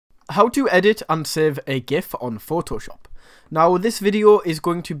How to edit and save a GIF on Photoshop. Now this video is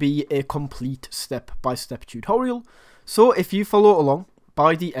going to be a complete step-by-step tutorial, so if you follow along,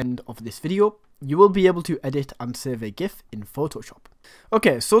 by the end of this video, you will be able to edit and save a GIF in Photoshop.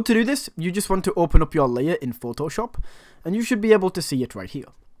 Okay, so to do this, you just want to open up your layer in Photoshop, and you should be able to see it right here.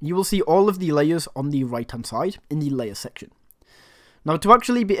 You will see all of the layers on the right hand side in the layer section. Now to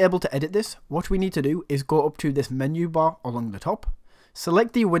actually be able to edit this, what we need to do is go up to this menu bar along the top,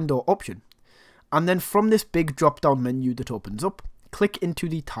 select the window option, and then from this big drop down menu that opens up, click into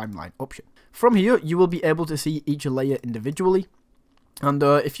the timeline option. From here you will be able to see each layer individually, and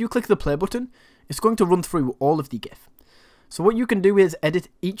if you click the play button, it's going to run through all of the GIF. So what you can do is edit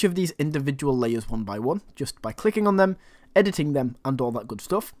each of these individual layers one by one, just by clicking on them, editing them and all that good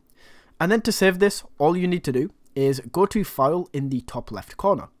stuff. And then to save this, all you need to do is go to File in the top left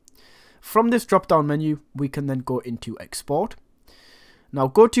corner. From this drop down menu, we can then go into Export. Now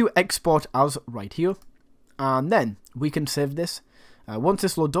go to Export As right here, and then we can save this once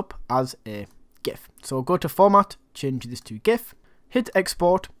this loads up as a GIF. So go to Format, change this to GIF, hit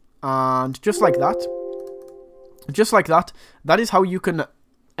Export, and just like that, that is how you can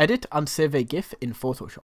edit and save a GIF in Photoshop.